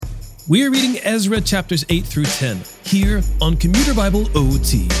We are reading Ezra chapters 8 through 10 here on Commuter Bible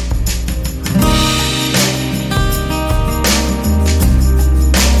OT.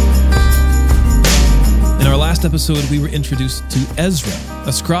 In our last episode, we were introduced to Ezra,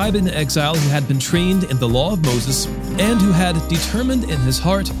 a scribe in exile who had been trained in the law of Moses and who had determined in his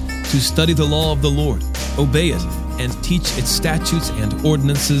heart to study the law of the Lord, obey it, and teach its statutes and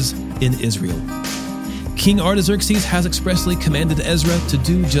ordinances in Israel. King Artaxerxes has expressly commanded Ezra to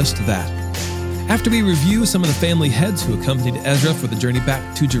do just that. After we review some of the family heads who accompanied Ezra for the journey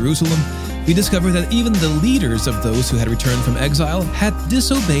back to Jerusalem, we discover that even the leaders of those who had returned from exile had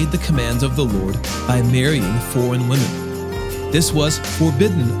disobeyed the commands of the Lord by marrying foreign women. This was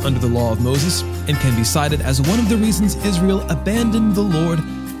forbidden under the law of Moses and can be cited as one of the reasons Israel abandoned the Lord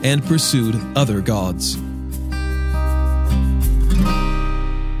and pursued other gods.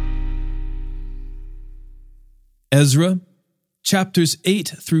 Ezra, chapters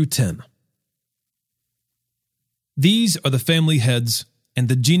 8 through 10. These are the family heads and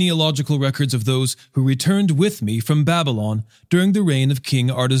the genealogical records of those who returned with me from Babylon during the reign of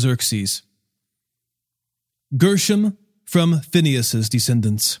King Artaxerxes. Gershom from Phinehas's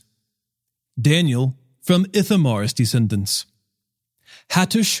descendants. Daniel from Ithamar's descendants.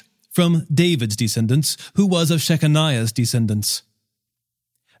 Hattush from David's descendants, who was of Shechaniah's descendants.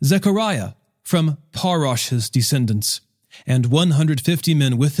 Zechariah from Parosh's descendants, and 150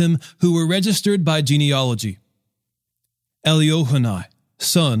 men with him who were registered by genealogy. Eliohanai,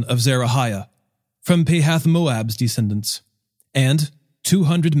 son of Zerahiah, from Pahath-Moab's descendants, and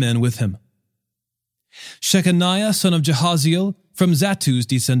 200 men with him. Shechaniah, son of Jahaziel, from Zattu's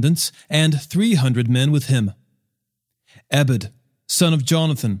descendants, and 300 men with him. Ebed, son of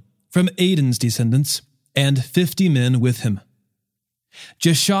Jonathan, from Aidan's descendants, and 50 men with him.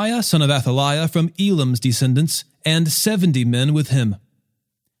 Jeshiah, son of Athaliah, from Elam's descendants, and 70 men with him.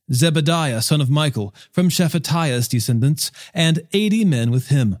 Zebediah, son of Michael, from Shephatiah's descendants, and 80 men with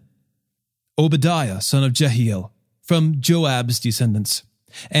him. Obadiah, son of Jehiel, from Joab's descendants,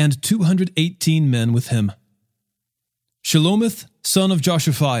 and 218 men with him. Shelomith, son of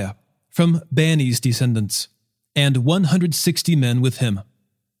Joshaphiah, from Bani's descendants, and 160 men with him.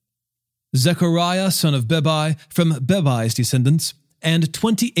 Zechariah, son of Bebai, from Bebai's descendants, and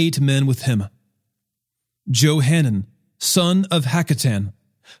 28 men with him. Johanan, son of Hakatan,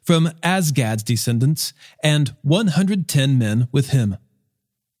 from Azgad's descendants, and 110 men with him.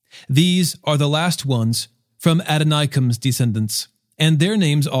 These are the last ones from Adonikam's descendants, and their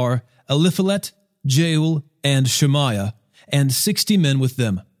names are Eliphalet, Jeuel, and Shemaiah, and 60 men with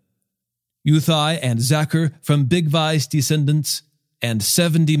them. Uthai and Zachar from Bigvai's descendants, and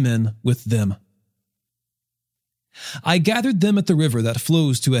 70 men with them. I gathered them at the river that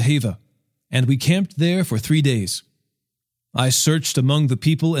flows to Ahava, and we camped there for 3 days. I searched among the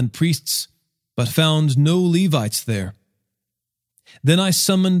people and priests, but found no Levites there. Then I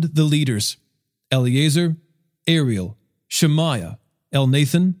summoned the leaders, Eleazar, Ariel, Shemaiah,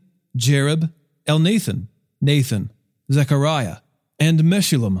 Elnathan, Jerib, Elnathan, Nathan, Zechariah, and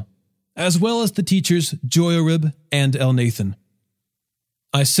Meshullam, as well as the teachers Joiarib and Elnathan.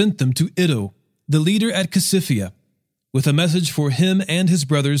 I sent them to Iddo, the leader at Casiphia, with a message for him and his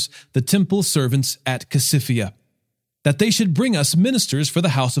brothers, the temple servants at Casiphia, that they should bring us ministers for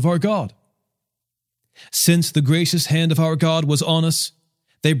the house of our God. Since the gracious hand of our God was on us,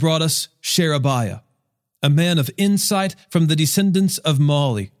 they brought us Sherebiah, a man of insight from the descendants of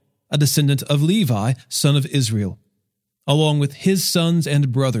Mali, a descendant of Levi, son of Israel, along with his sons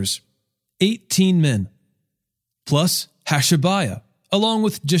and brothers, 18 men, plus Hashabiah, along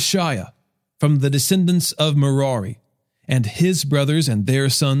with Jeshiah, from the descendants of Merari, and his brothers and their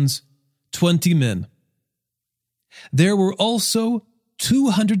sons, 20 men. There were also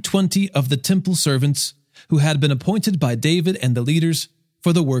 220 of the temple servants who had been appointed by David and the leaders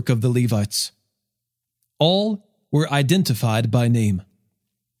for the work of the Levites. All were identified by name.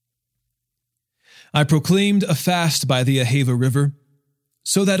 I proclaimed a fast by the Ahava River,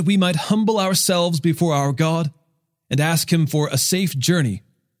 so that we might humble ourselves before our God and ask him for a safe journey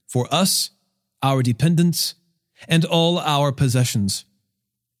for us, our dependents, and all our possessions.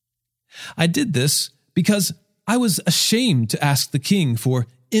 I did this because I was ashamed to ask the king for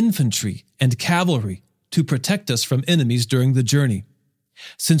infantry and cavalry to protect us from enemies during the journey,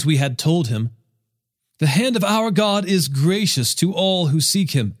 since we had told him, "The hand of our God is gracious to all who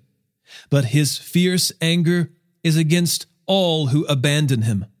seek him, but his fierce anger is against all who abandon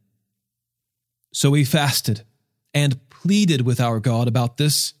him." So we fasted and pleaded with our God about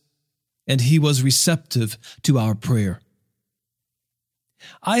this, and he was receptive to our prayer.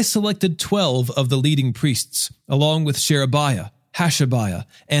 I selected 12 of the leading priests, along with Sherebiah, Hashabiah,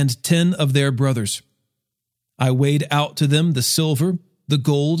 and 10 of their brothers. I weighed out to them the silver, the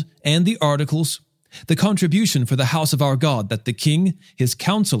gold, and the articles, the contribution for the house of our God that the king, his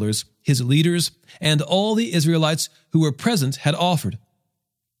counselors, his leaders, and all the Israelites who were present had offered.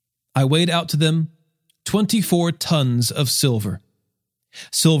 I weighed out to them 24 tons of silver,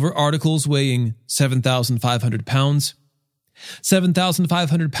 silver articles weighing 7,500 pounds,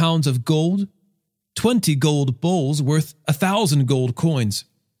 7,500 pounds of gold, 20 gold bowls worth 1,000 gold coins,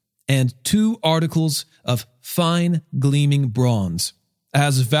 and 2 articles of fine gleaming bronze,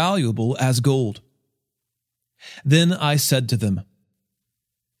 as valuable as gold. Then I said to them,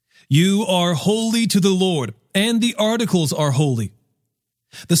 "You are holy to the Lord, and the articles are holy.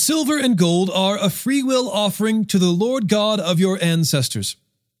 The silver and gold are a freewill offering to the Lord God of your ancestors.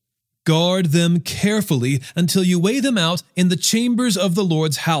 Guard them carefully until you weigh them out in the chambers of the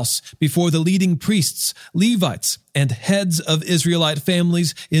Lord's house before the leading priests, Levites, and heads of Israelite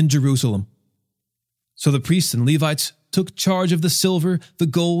families in Jerusalem." So the priests and Levites took charge of the silver, the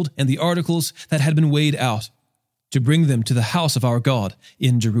gold, and the articles that had been weighed out, to bring them to the house of our God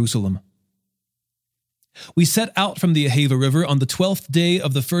in Jerusalem. We set out from the Ahava River on the 12th day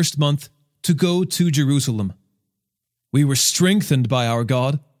of the first month to go to Jerusalem. We were strengthened by our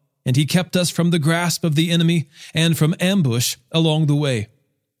God, and he kept us from the grasp of the enemy and from ambush along the way.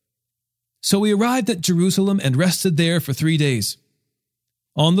 So we arrived at Jerusalem and rested there for 3 days.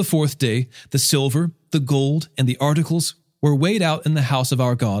 On the 4th day, the silver, the gold, and the articles were weighed out in the house of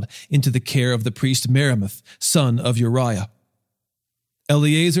our God into the care of the priest Meremoth, son of Uriah.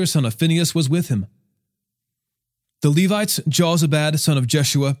 Eleazar, son of Phinehas, was with him. The Levites, Jozabad, son of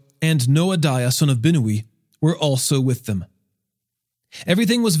Jeshua, and Noadiah, son of Binnui, were also with them.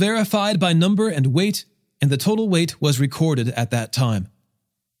 Everything was verified by number and weight, and the total weight was recorded at that time.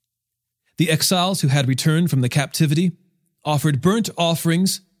 The exiles who had returned from the captivity offered burnt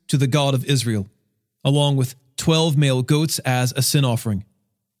offerings to the God of Israel, along with 12 male goats as a sin offering.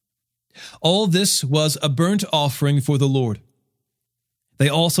 All this was a burnt offering for the Lord. They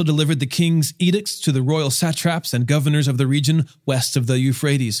also delivered the king's edicts to the royal satraps and governors of the region west of the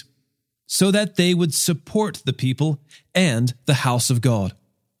Euphrates, so that they would support the people and the house of God.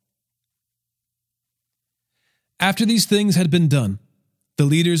 After these things had been done, the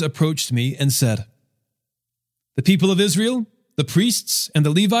leaders approached me and said, "The people of Israel, the priests and the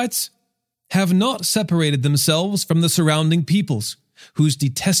Levites, have not separated themselves from the surrounding peoples, whose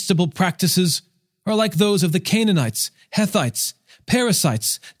detestable practices are like those of the Canaanites, Hethites,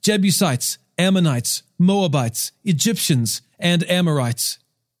 Perizzites, Jebusites, Ammonites, Moabites, Egyptians, and Amorites.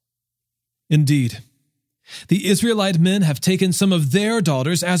 Indeed, the Israelite men have taken some of their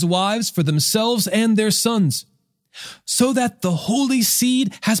daughters as wives for themselves and their sons, so that the holy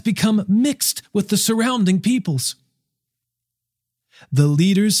seed has become mixed with the surrounding peoples. The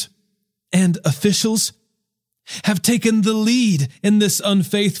leaders and officials have taken the lead in this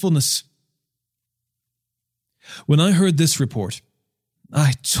unfaithfulness." When I heard this report,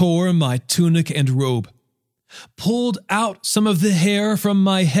 I tore my tunic and robe, pulled out some of the hair from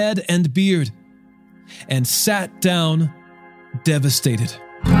my head and beard, and sat down devastated.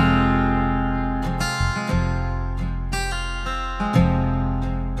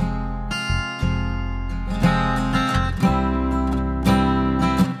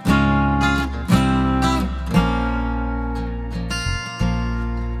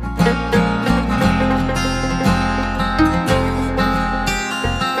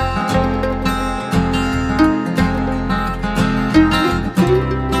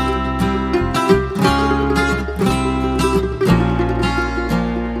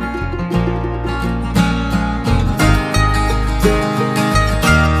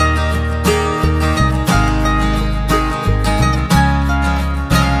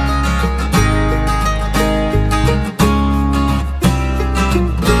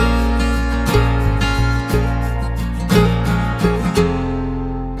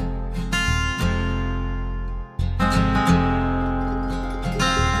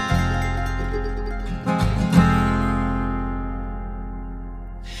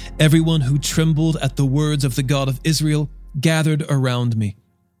 Everyone who trembled at the words of the God of Israel gathered around me,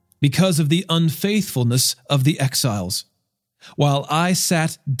 because of the unfaithfulness of the exiles, while I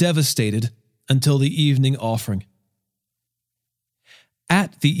sat devastated until the evening offering.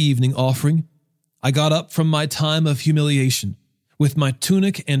 At the evening offering, I got up from my time of humiliation, with my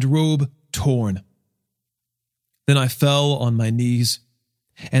tunic and robe torn. Then I fell on my knees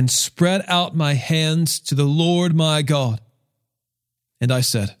and spread out my hands to the Lord my God, and I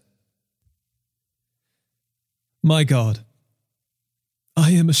said, "My God,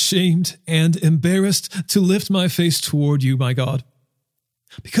 I am ashamed and embarrassed to lift my face toward you, my God,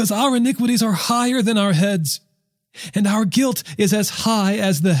 because our iniquities are higher than our heads, and our guilt is as high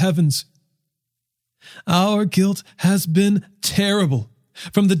as the heavens. Our guilt has been terrible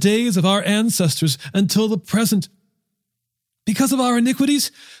from the days of our ancestors until the present. Because of our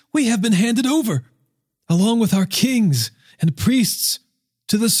iniquities, we have been handed over, along with our kings and priests,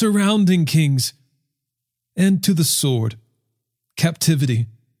 to the surrounding kings, and to the sword, captivity,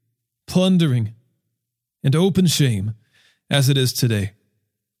 plundering, and open shame, as it is today.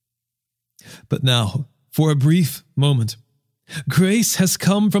 But now, for a brief moment, grace has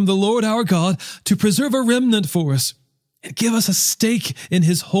come from the Lord our God to preserve a remnant for us and give us a stake in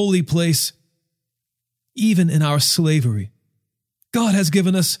his holy place. Even in our slavery, God has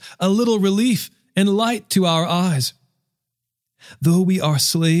given us a little relief and light to our eyes. Though we are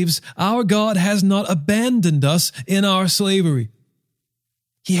slaves, our God has not abandoned us in our slavery.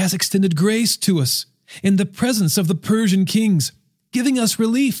 He has extended grace to us in the presence of the Persian kings, giving us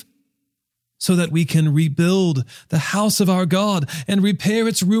relief so that we can rebuild the house of our God and repair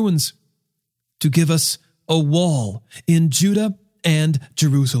its ruins, to give us a wall in Judah and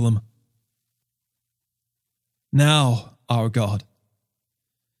Jerusalem. Now, our God,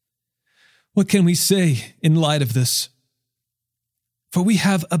 what can we say in light of this? For we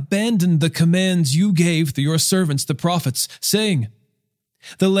have abandoned the commands you gave through your servants, the prophets, saying,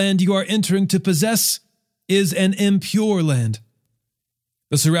 "The land you are entering to possess is an impure land.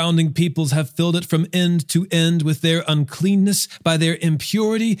 The surrounding peoples have filled it from end to end with their uncleanness by their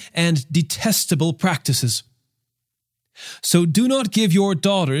impurity and detestable practices. So do not give your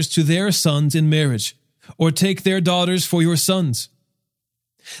daughters to their sons in marriage, or take their daughters for your sons.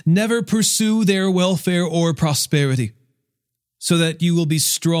 Never pursue their welfare or prosperity, so that you will be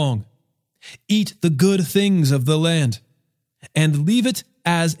strong. Eat the good things of the land, and leave it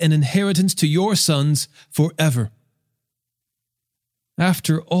as an inheritance to your sons forever."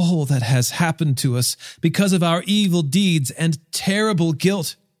 After all that has happened to us because of our evil deeds and terrible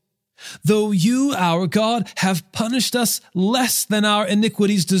guilt, though you, our God, have punished us less than our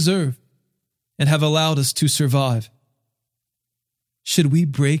iniquities deserve, and have allowed us to survive, should we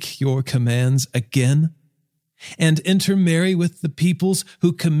break your commands again and intermarry with the peoples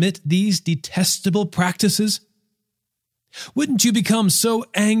who commit these detestable practices? Wouldn't you become so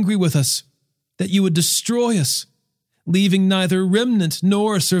angry with us that you would destroy us, leaving neither remnant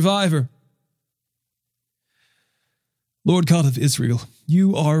nor survivor? Lord God of Israel,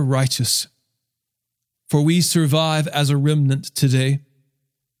 you are righteous, for we survive as a remnant today.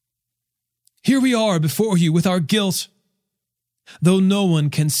 Here we are before you with our guilt, though no one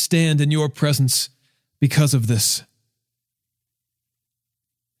can stand in your presence because of this.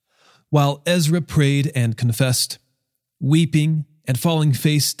 While Ezra prayed and confessed, weeping and falling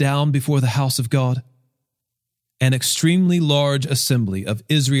face down before the house of God, an extremely large assembly of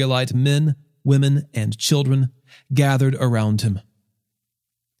Israelite men, women, and children gathered around him.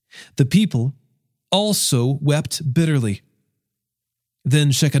 The people also wept bitterly. Then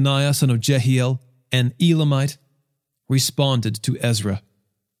Shechaniah, son of Jehiel, an Elamite, responded to Ezra,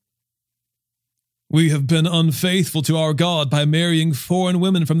 "We have been unfaithful to our God by marrying foreign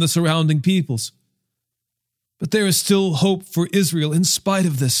women from the surrounding peoples. But there is still hope for Israel in spite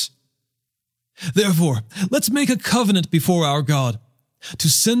of this. Therefore, let's make a covenant before our God to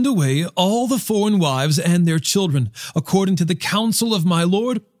send away all the foreign wives and their children, according to the counsel of my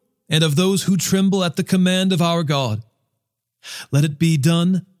Lord and of those who tremble at the command of our God. Let it be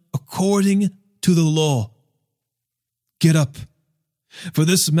done according to the law. Get up, for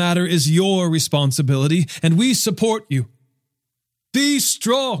this matter is your responsibility, and we support you. Be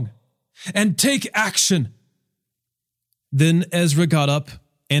strong and take action." Then Ezra got up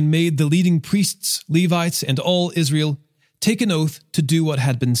and made the leading priests, Levites, and all Israel take an oath to do what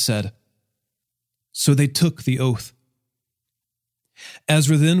had been said. So they took the oath.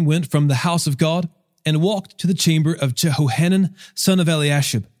 Ezra then went from the house of God and walked to the chamber of Jehohanan, son of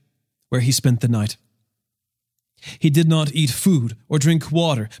Eliashib, where he spent the night. He did not eat food or drink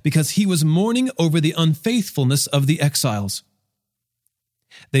water because he was mourning over the unfaithfulness of the exiles.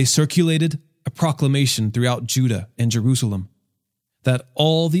 They circulated a proclamation throughout Judah and Jerusalem that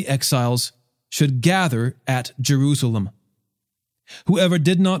all the exiles should gather at Jerusalem. Whoever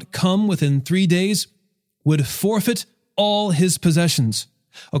did not come within 3 days would forfeit all his possessions,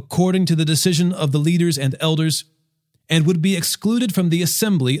 according to the decision of the leaders and elders, and would be excluded from the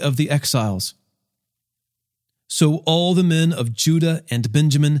assembly of the exiles. So all the men of Judah and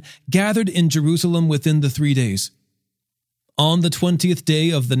Benjamin gathered in Jerusalem within the 3 days. On the 20th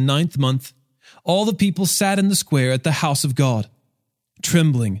day of the 9th month, all the people sat in the square at the house of God,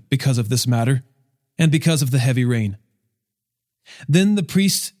 trembling because of this matter, and because of the heavy rain. Then the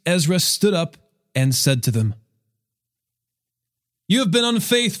priest Ezra stood up and said to them, "You have been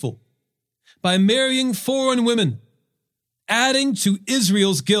unfaithful by marrying foreign women, adding to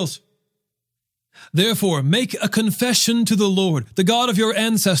Israel's guilt. Therefore, make a confession to the Lord, the God of your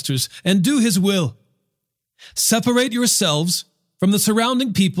ancestors, and do his will. Separate yourselves from the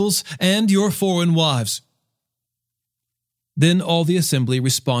surrounding peoples and your foreign wives." Then all the assembly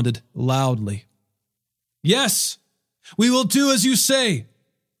responded loudly, "Yes, we will do as you say.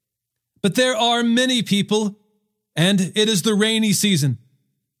 But there are many people, and it is the rainy season.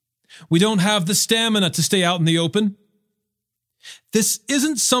 We don't have the stamina to stay out in the open. This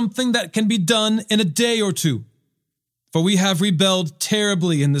isn't something that can be done in a day or two, for we have rebelled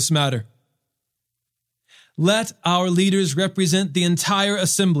terribly in this matter. Let our leaders represent the entire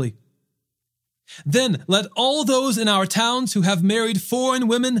assembly. Then let all those in our towns who have married foreign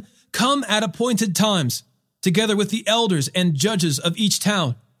women come at appointed times, together with the elders and judges of each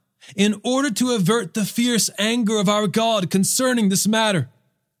town, in order to avert the fierce anger of our God concerning this matter."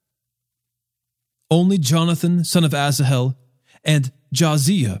 Only Jonathan, son of Asahel, and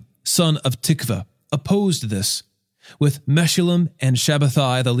Jaaziah, son of Tikvah, opposed this, with Meshullam and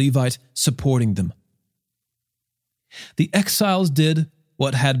Shabbathai the Levite supporting them. The exiles did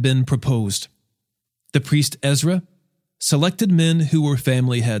what had been proposed. The priest Ezra selected men who were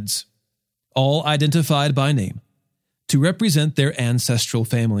family heads, all identified by name, to represent their ancestral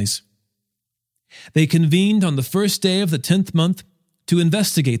families. They convened on the first day of the 10th month to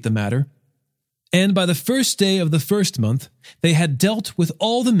investigate the matter, and by the first day of the first month, they had dealt with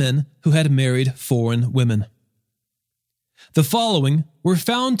all the men who had married foreign women. The following were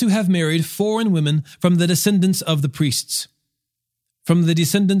found to have married foreign women from the descendants of the priests: from the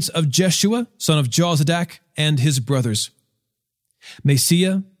descendants of Jeshua, son of Jozadak, and his brothers: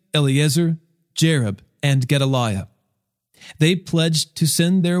 Maaseiah, Eleazar, Jerib, and Gedaliah. They pledged to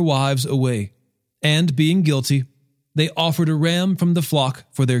send their wives away, and being guilty, they offered a ram from the flock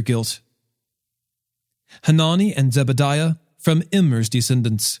for their guilt. Hanani and Zebediah from Immer's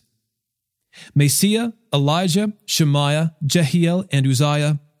descendants: Maaseiah, Elijah, Shemaiah, Jehiel, and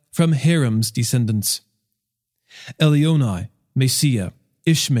Uzziah from Harim's descendants: Elionai, Maaseiah,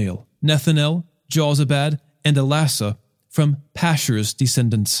 Ishmael, Nethanel, Jozabad, and Elasa from Pashur's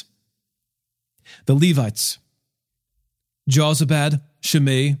descendants. The Levites: Jozabad,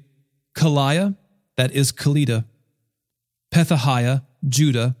 Shimei, Kaliah, that is Kelida, Pethahiah,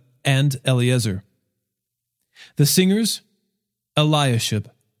 Judah, and Eleazar. The singers: Eliashib.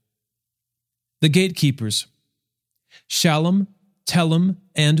 The gatekeepers: Shallum, Telem,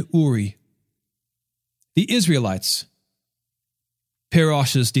 and Uri. The Israelites: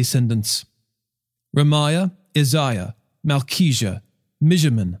 Perosh's descendants: Ramiah, Isaiah, Malchijah,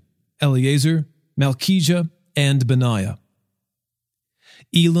 Mijamin, Eleazar, Malchijah, and Benaiah.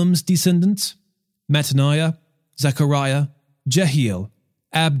 Elam's descendants: Mattaniah, Zechariah, Jehiel,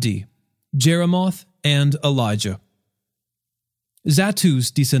 Abdi, Jeremoth, and Elijah.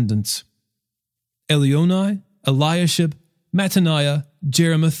 Zattu's descendants: Elionai, Eliashib, Mattaniah,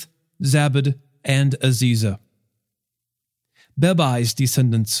 Jeremoth, Zabad, and Aziza. Bebai's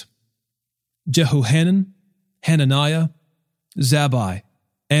descendants: Jehohanan, Hananiah, Zabbai,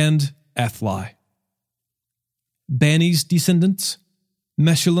 and Athli. Bani's descendants: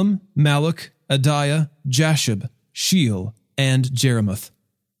 Meshullam, Malach, Adiah, Jashub, Sheol, and Jeremoth.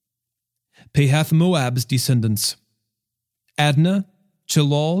 Pahath Moab's descendants: Adnah,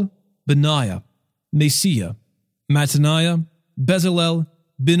 Chelal, Benaiah, Maaseiah, Mattaniah, Bezalel,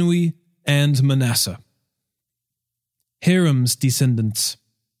 Binui, and Manasseh. Harim's descendants: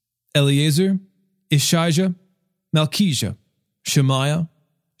 Eleazar, Ishijah, Malchijah, Shemaiah,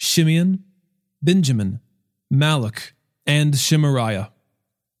 Shimeon, Benjamin, Malach, and Shemariah.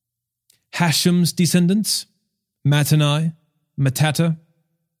 Hashem's descendants: Mattanai, Mattatah,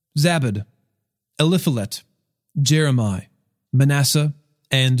 Zabad, Eliphalet, Jeremiah, Manasseh,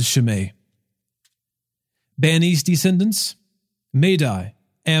 and Shimei. Bani's descendants: Madai,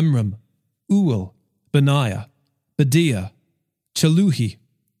 Amram, Uel, Benaiah, Bediah, Cheluhi,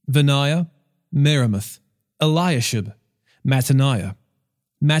 Benaiah, Meremoth, Eliashib, Mattaniah,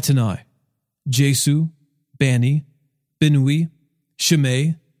 Mattanai, Jesu, Bani, Binui,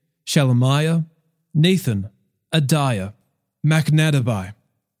 Shimei, Shelemiah, Nathan, Adiah, Machnadabai,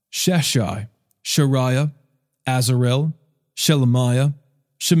 Sheshai, Shariah, Azarel, Shelemiah,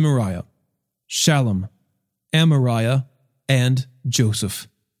 Shemariah, Shallum, Amariah, and Joseph.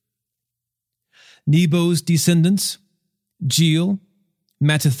 Nebo's descendants: Jeiel,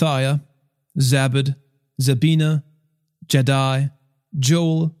 Mattithiah, Zabad, Zabina, Jaddai,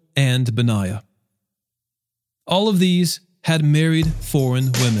 Joel, and Benaiah. All of these had married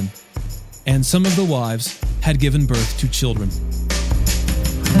foreign women, and some of the wives had given birth to children.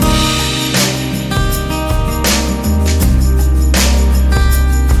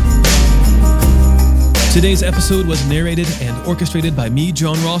 Today's episode was narrated and orchestrated by me,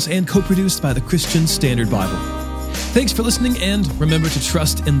 John Ross, and co-produced by the Christian Standard Bible. Thanks for listening, and remember to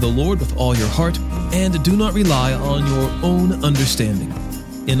trust in the Lord with all your heart, and do not rely on your own understanding.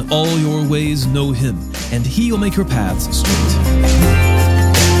 In all your ways know Him, and He will make your paths straight.